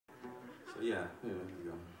Yeah, here we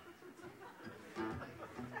go.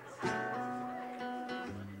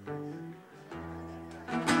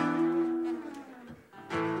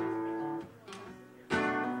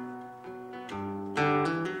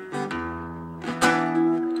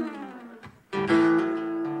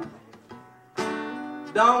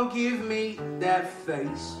 Don't give me that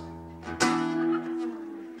face,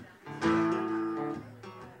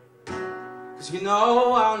 'cause you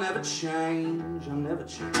know I'll never change, I'll never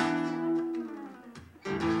change.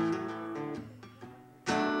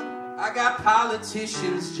 I got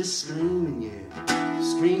politicians just screaming, yeah,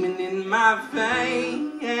 screaming in my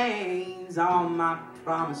veins. All my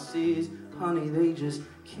promises, honey, they just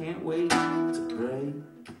can't wait to break.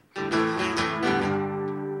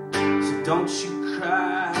 So don't you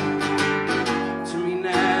cry to me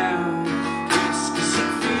now, 'cause it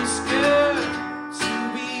feels good to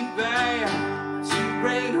be bad, to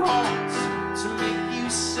break hearts, to make you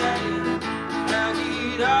sad. Knock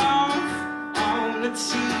it off on the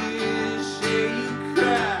tears, yeah, you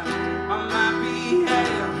cry on my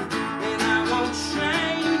behalf, and I won't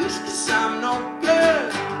change, 'cause I'm no good,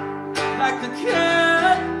 like the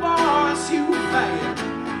cat boss you had.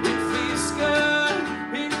 It feels good,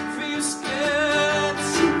 it feels good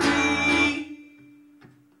to be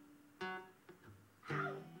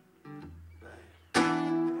bad.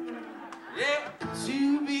 Yeah, to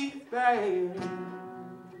be bad.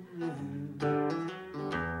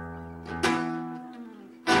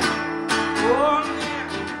 Oh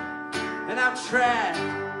yeah, and I've tried,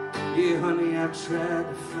 yeah honey, I've tried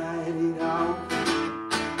to fight it off.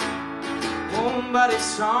 Oh, but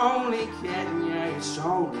it's only getting, yeah, it's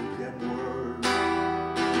only getting worse.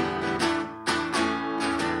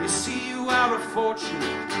 You see, you are a fortune,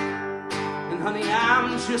 and honey, I'm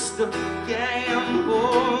just a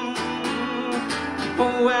gamble.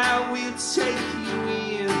 Oh, I will take you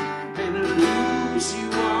in and lose you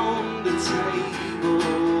on the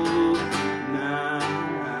table. Now,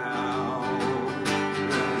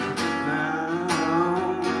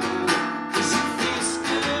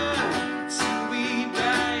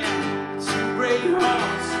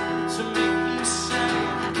 hearts to make you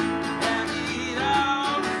sad, and it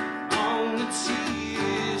out on the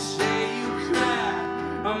tears, say you cry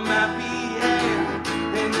on my behalf,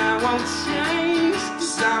 and I won't change,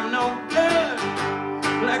 'cause I'm no good,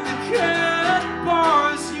 like the cat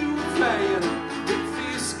boys you've had. It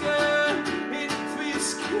feels good, it feels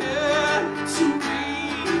good to be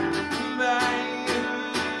bad.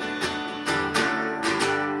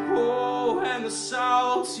 Oh, and the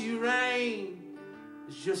salty rain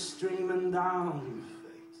just streaming down your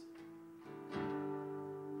face.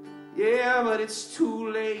 Yeah, but it's too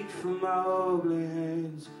late for my ugly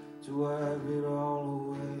hands to wipe it all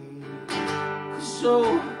away. 'Cause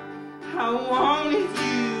oh, I wanted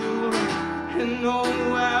you, and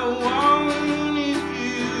oh, I wanted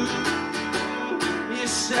you.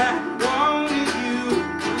 Yes, I wanted you,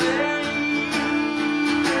 yeah,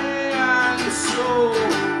 and so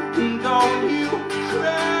don't you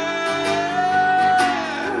cry.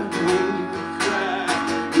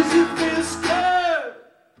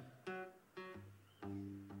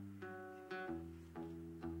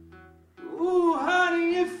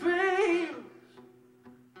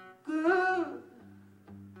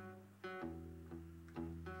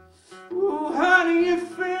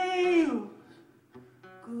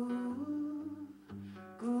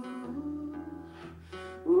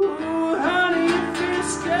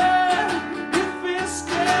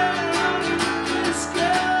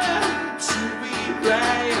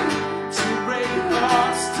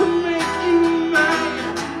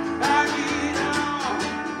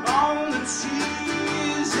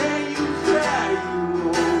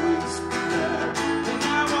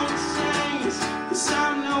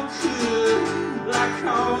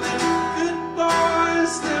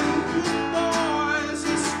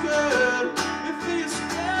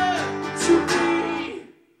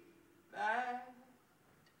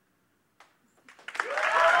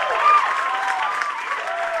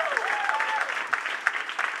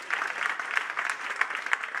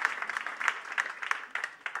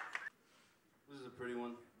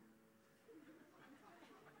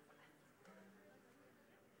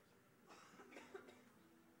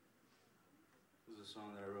 A song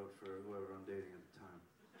that I wrote for whoever I'm dating at the time.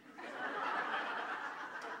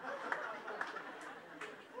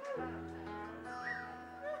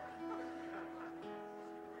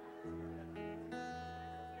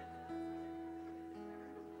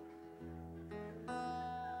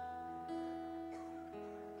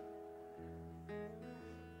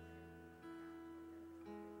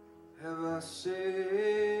 Have I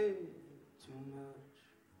said too much?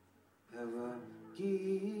 ever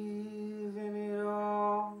giving it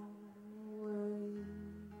all away.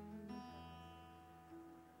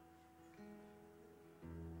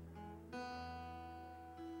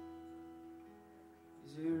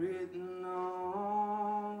 Is it written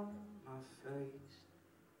on my face?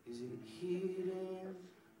 Is it hidden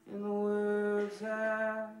in the words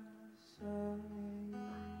I say?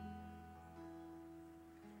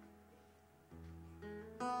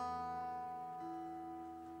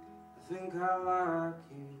 I think I like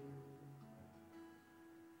you.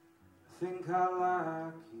 I think I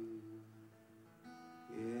like you.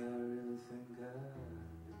 Yeah, I really think I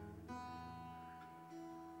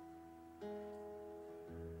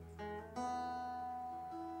do.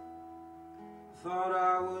 I thought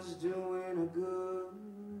I was doing a good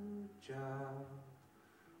job,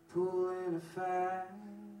 pulling a fast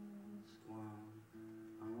one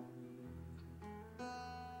on you.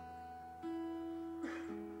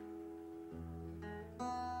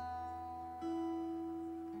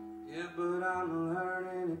 Yeah, but I'm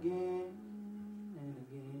learning again and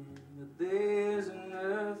again that there's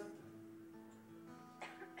nothing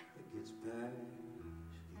that gets past you.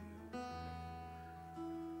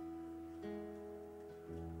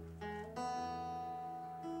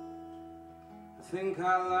 I think I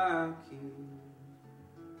like you.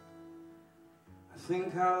 I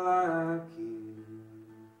think I like you.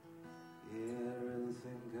 Yeah, I really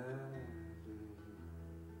think I do.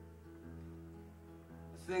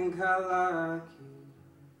 I think I like you.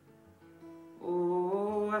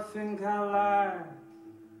 Oh, I think I like you.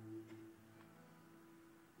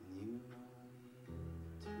 And you know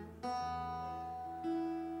it too.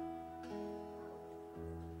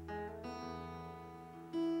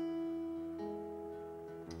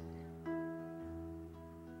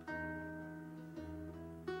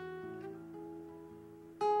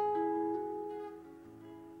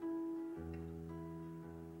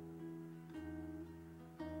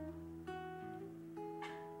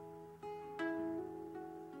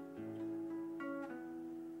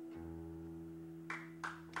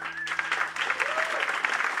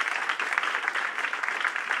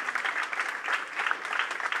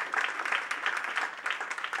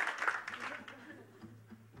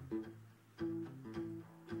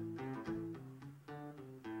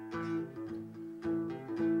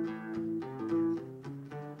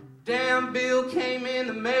 Damn bill came in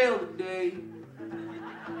the mail today.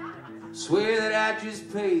 Swear that I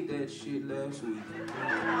just paid that shit last week.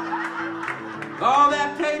 All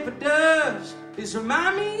that paper does is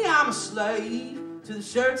remind me I'm a slave to the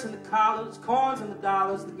shirts and the collars, coins and the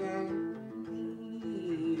dollars, the game.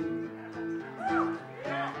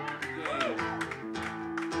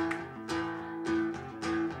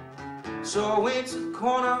 So I went to the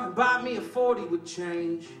corner and bought me a 40 with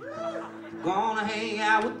change. Gonna hang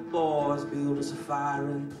out with the boys, build us a fire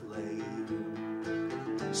and play.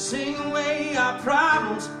 Sing away our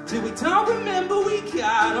problems till we don't remember we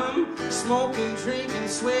got them. Smoke and drink and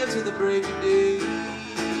swear to the break of day.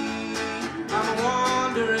 I'm a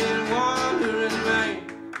wandering man.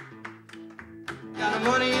 Got no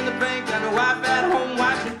money in the bank, got no wife at home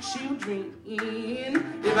watching children.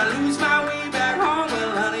 If I lose my way back home,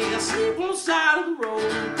 well honey, I sleep on the side of the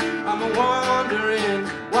road. I'm a wandering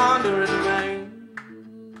man.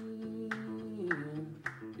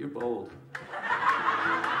 You're bold.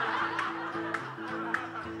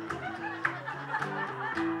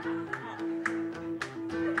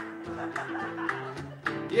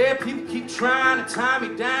 Yeah, people keep trying to tie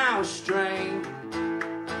me down with string.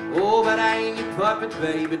 Oh, but I ain't your puppet,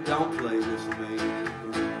 baby, don't play with me.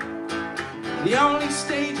 The only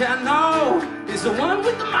stage I know is the one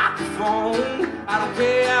with the microphone. I don't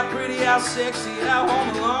care how pretty, how sexy, how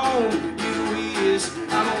home alone you is.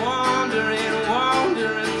 I'm a wandering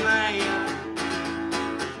man.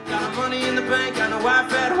 Got no money in the bank, got no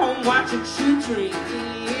wife at home watching children.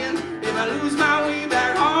 If I lose my way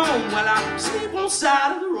back home, well, I sleep on the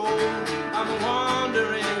side of the road. I'm a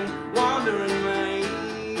wandering man.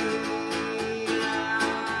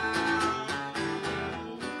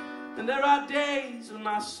 And there are days when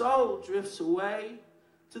my soul drifts away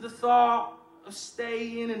to the thought of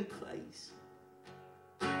staying in place.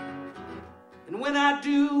 And when I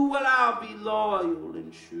do, well, I'll be loyal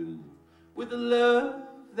and true with a love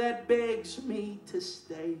that begs me to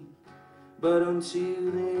stay. But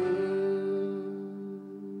until then,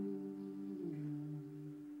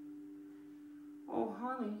 oh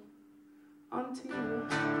honey, until